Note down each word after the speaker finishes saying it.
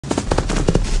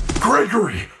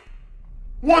Gregory!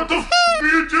 What the f are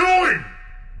you doing?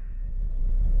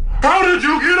 How did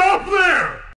you get up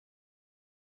there?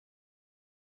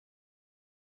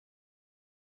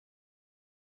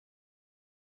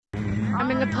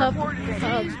 I'm in the pub. Don't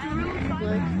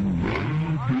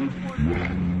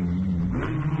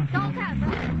tag,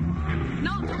 bro.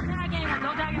 No, don't tag anyone.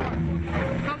 Don't tag anyone.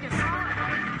 Don't get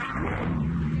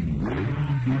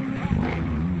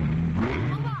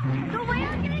the way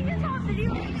I'm getting this on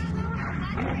video is so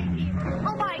crazy.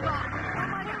 Oh my god.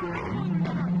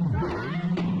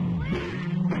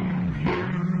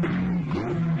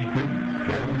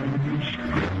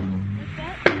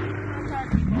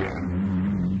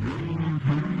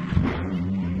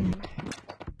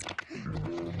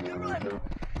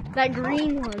 That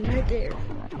green one right there.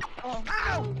 Oh.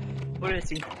 Ow! Where is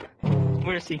he?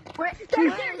 Where is he?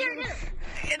 There.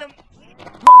 Get him!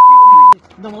 Fuck you!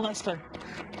 The molester.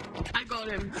 I got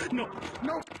him. No.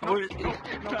 Where is he? No.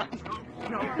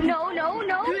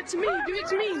 Do it to me. Do it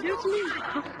to me. Do it to me.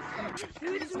 Do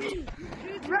it to me.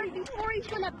 Right before he's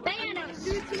gonna ban us.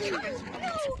 Do it to me.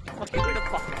 Okay, where the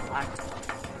fuck is I?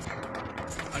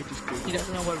 He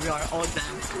doesn't know where we are. Oh,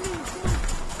 damn.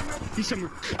 He's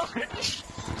somewhere.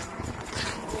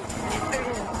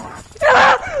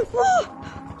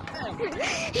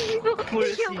 Where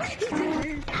is he?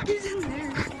 He's in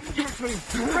there.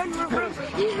 Run.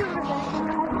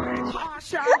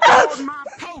 I hold my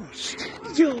post.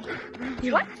 Yo.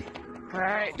 What?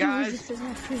 Alright, guys.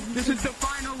 This is the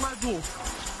final level.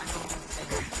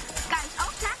 Guys,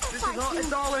 I'll sacrifice you.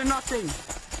 It's all or nothing.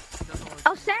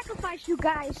 I'll sacrifice you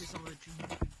guys.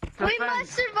 We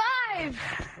must survive.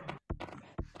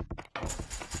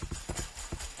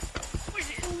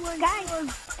 Guys,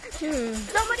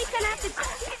 somebody can have to.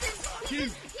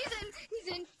 He's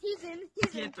in.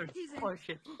 Oh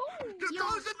shit.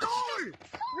 Close the door.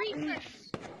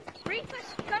 Reefus,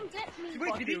 come get me.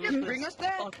 Wait, did he just bring us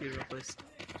there? Fuck you, Reefus.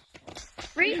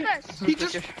 Reefus. He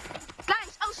just...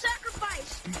 Guys, I'll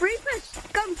sacrifice. Reefus,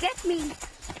 come get me.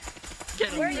 Get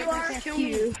him. Where you are? Kill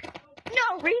you.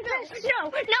 No, Reefus,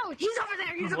 no, he's over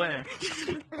there. He's over Where? there.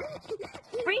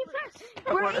 Reefus,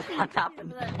 where is he?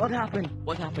 What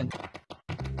happened?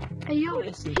 Are you Where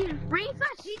is he? here?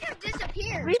 Reefus, he just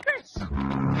disappeared. Reefus,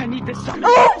 I need this summon.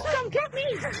 Reefus, come get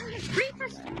me.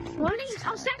 Reefus, please,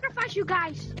 I'll sacrifice you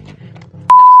guys.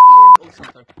 Ghost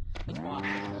Hunter. Let's walk.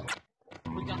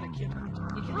 We gotta kill him.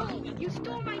 Bro, you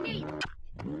stole my name.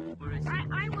 Where is he?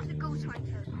 I was a ghost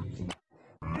hunter.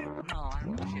 No, I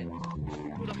don't know shit.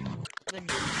 Who the fuck? Let me...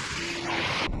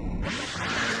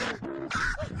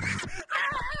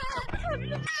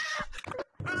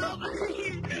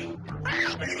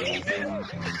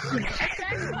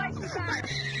 Sacrifice you guys.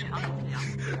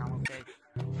 I'm okay.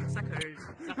 Suckers.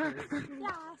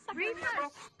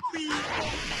 Reefus.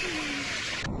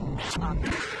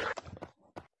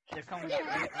 They're coming back.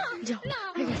 Yo.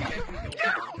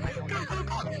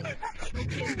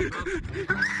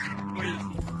 Where is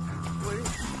he?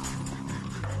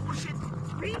 Oh shit.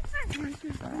 Reefus.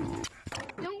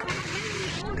 Don't go get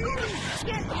me.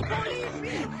 Yes, believe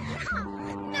me.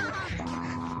 No.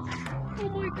 Oh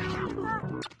my god.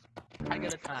 I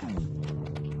got attacked.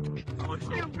 Oh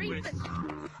shit. Yo, Reefus.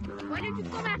 Why did you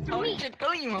come after Oh me? shit,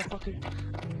 go you motherfucker.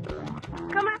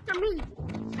 Come after me.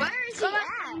 Where is Come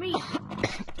after me.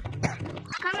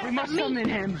 Come We after must me. summon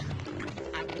him.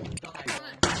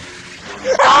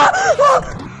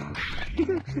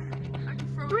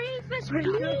 Reefus,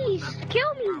 please.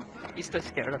 Kill me. He's still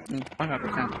scared of me.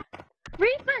 100%.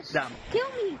 Reefus. Damn. Kill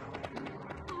me.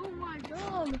 Oh my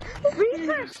god.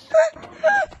 Reefus.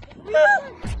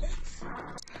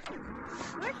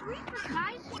 Where's Reefus,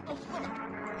 guys?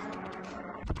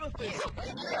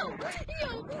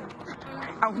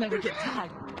 I'll never get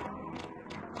tagged.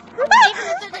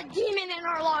 There's a demon in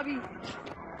our lobby.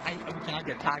 We cannot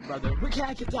get tagged, brother. We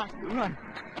cannot get tagged. Run.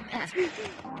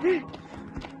 We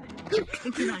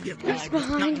cannot get tagged. He's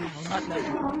behind. Not now.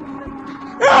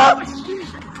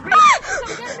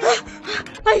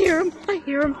 I hear him.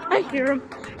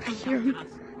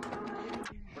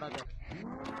 Brother.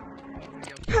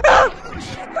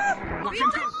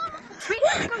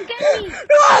 Reefus, come get me.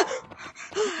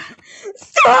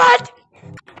 Stop!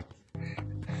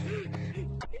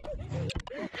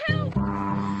 Help.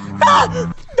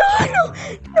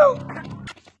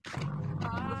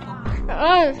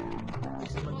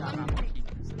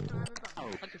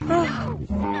 No!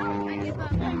 No, I give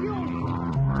up.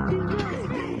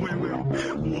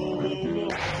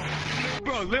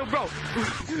 Bro, little bro.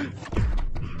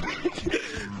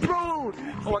 Bro!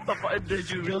 What the fuck? Did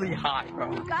you really high,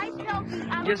 bro? Guys, help me.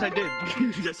 Yes, I did.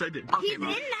 Yes, I did. Okay, He's bro.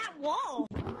 in that wall.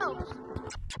 Yo,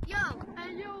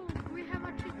 Hey, yo, we have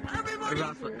our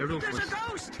chicken. There's a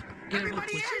ghost!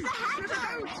 Everybody in! there's a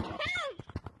hacker. Help!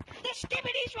 The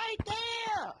Skibbity's right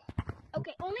there!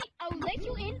 Okay, I'll let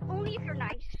you in only if you're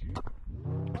nice.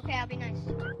 Okay, I'll be nice.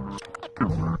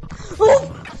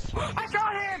 I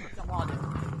got him! The mother.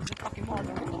 The fucking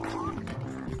mother.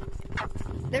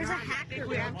 There's a I hacker. think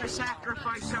we have to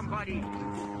sacrifice somebody.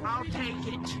 I'll take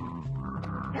it.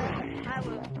 I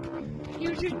will.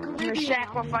 You should You're grab me.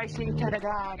 sacrificing to the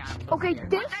gods. Okay, this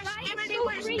The guy is Skibidi so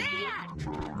was creepy.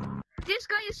 dead! This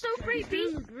guy is so creepy.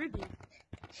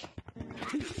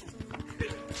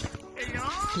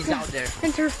 He's out there.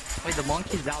 Enter. Wait, the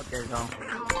monkey's out there though.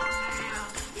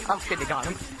 Oh shit, they got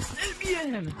him. Let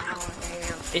me in.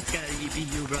 It's gonna be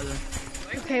you, brother.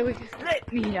 Okay, we.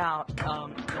 Let me out. Oh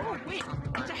wait,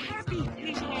 it's a happy.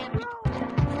 He's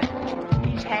happy.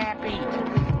 He's happy.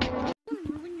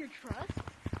 Ruin your trust.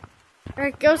 Oh,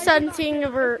 Alright, go setting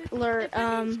alert.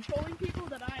 Trolling people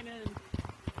that I'm in.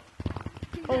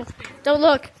 Oh. Don't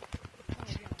look.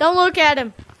 Don't look at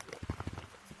him.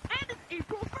 And it's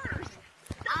April 1st.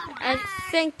 I'm I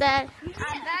think that.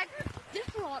 back. This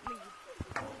brought me.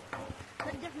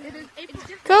 It is April.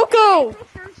 Coco! April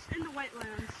 1st in the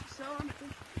Whitelands. So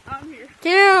I'm here.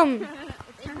 Get him!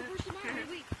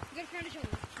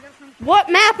 What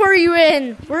map are you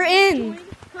in? We're in.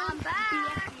 I'm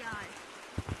back.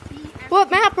 What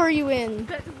map are you in?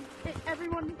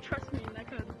 Everyone trust me. That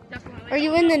could definitely. Are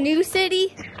you in the new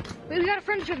city? Wait, we gotta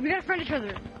friend each other. We gotta friend each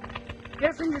other. We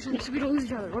gotta friend each other so we don't lose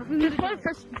each other. What if we lose each other?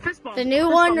 Fist bump. The new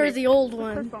Fist one bump or me. the old Fist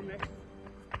one? bump me.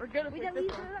 We're good at fist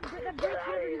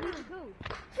bump.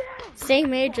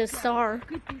 Same age as Star.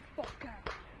 Get the fuck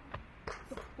out.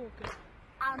 The fuck out.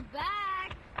 I'm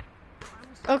back.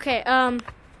 Wait. Okay,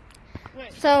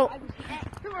 so,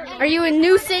 are you in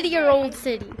new city or old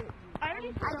city? I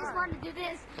just want to do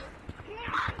this.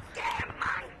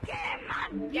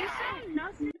 You said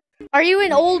nothing. Are you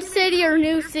in old city or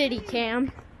new city,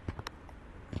 Cam?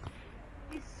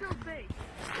 He's so big.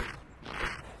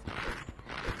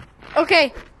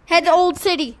 Okay, head to old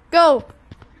city. Go.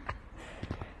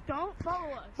 Don't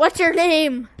follow us. What's your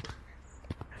name?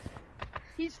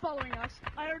 He's following us.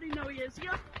 I already know he is.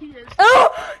 Yep, he is.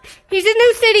 Oh! He's in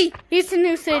new city. He's in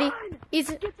new city. He's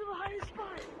Get to the highest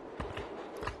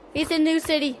spot. in new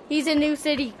city. He's in new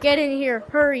city. Get in here.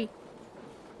 Hurry.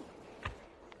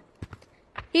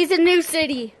 He's in new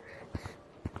city.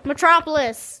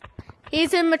 Metropolis.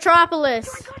 He's in Metropolis.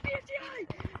 I got BFDI.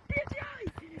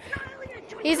 BFDI. Not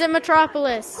Elliot. He's in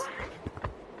Metropolis.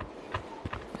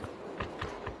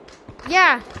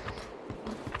 Yeah.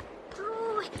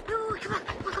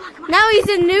 Now he's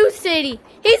in new city.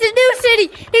 He's in new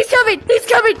city. He's coming. He's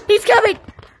coming. He's coming.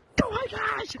 Oh my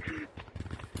gosh.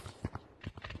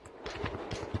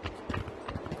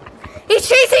 He's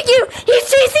chasing you. He's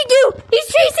chasing you. He's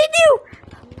chasing you.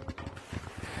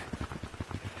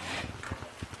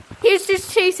 He's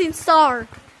just chasing Star.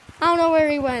 I don't know where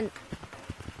he went.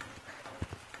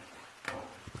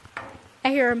 I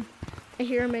hear him. I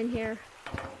hear him in here.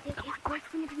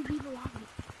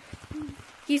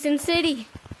 He's in city.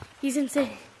 He's in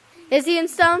city. Is he in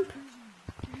stump?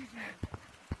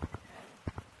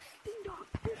 Ding dong.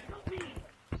 This is not me.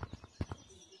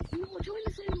 You will join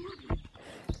the same lobby.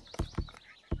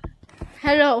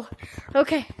 Hello.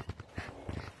 Okay.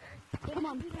 Come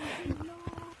on.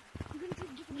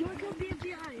 You're gonna go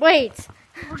BFDI. Wait.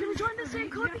 We're gonna join the same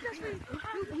club because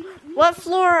we. What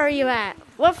floor are you at?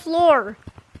 What floor?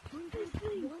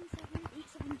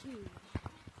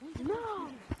 No.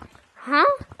 Huh?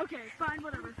 Okay, fine,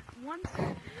 whatever.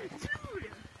 Dude.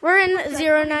 We're in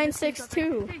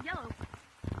 0962. Hey, yellow.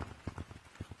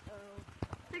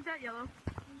 Take that, yellow.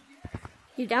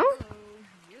 You don't?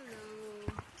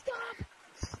 Stop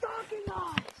stalking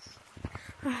us.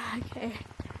 Okay.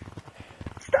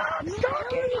 Stop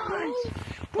stalking us.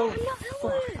 Oh,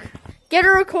 fuck. Get a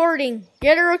recording.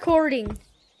 Get a recording.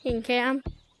 King Cam.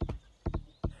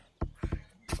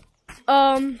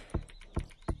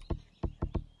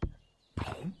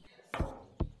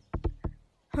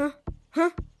 Huh?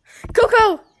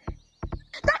 Coco!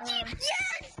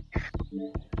 Yes.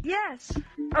 Yes.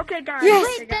 Okay, guys. Yes.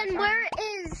 Okay, guys. Then where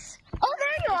is? Oh,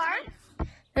 there you are.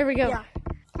 There we go. Yeah.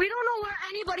 We don't know where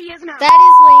anybody is now. That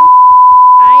is Link.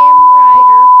 I am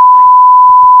Ryder.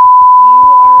 You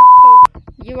are Coco.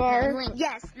 You are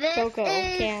Yes. This Coco.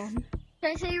 is. Cam.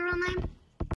 Can I say your real name?